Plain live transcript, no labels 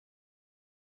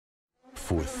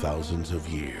For thousands of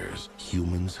years,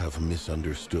 humans have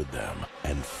misunderstood them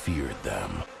and feared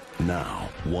them. Now,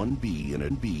 one bee in a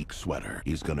beak sweater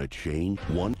is gonna change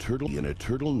one turtle in a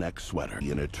turtleneck sweater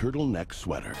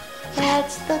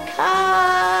That's the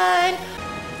kind.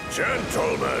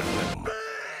 Gentlemen,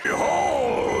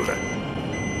 behold!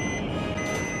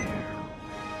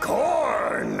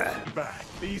 Corn! Back.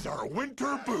 These are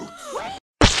winter boots. Why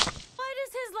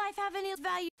does his life have any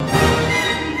value?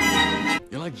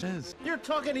 You're like Jez. You're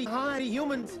talking high,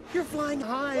 humans. You're flying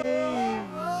high.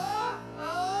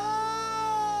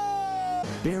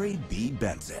 Barry B.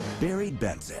 Benson. Barry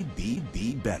Benson. B.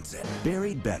 Benson.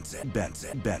 Barry Benson.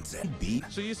 Benson. B.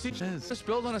 So you see Jez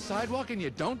spilled on a sidewalk and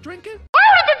you don't drink it?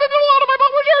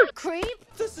 Creep?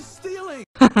 This is stealing.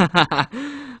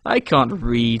 I can't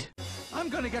read. I'm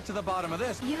gonna get to the bottom of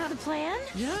this. You have a plan?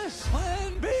 Yes,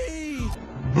 Plan B.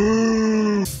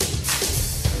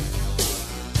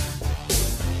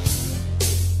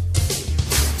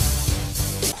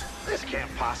 This can't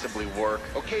possibly work.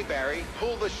 Okay, Barry,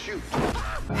 pull the chute.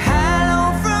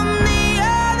 Hello from the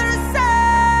other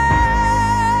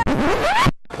side.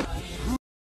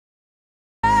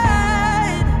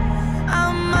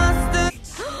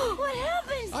 What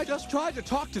happened? I just tried to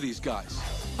talk to these guys.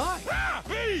 Hi.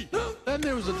 Me. Then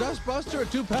there was a dustbuster, a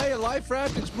toupee, a life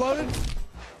raft exploded.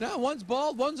 Now one's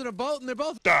bald, one's in a boat, and they're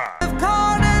both I've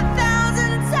called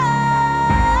 1,000 times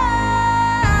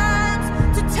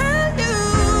to tell you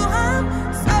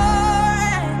I'm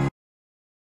sorry.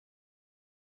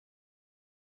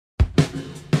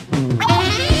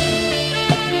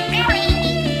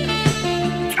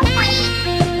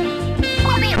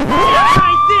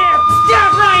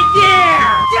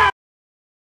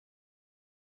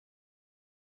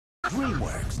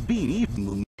 DreamWorks. B.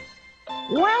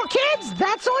 Well, kids,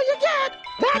 that's all you get.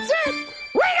 That's it.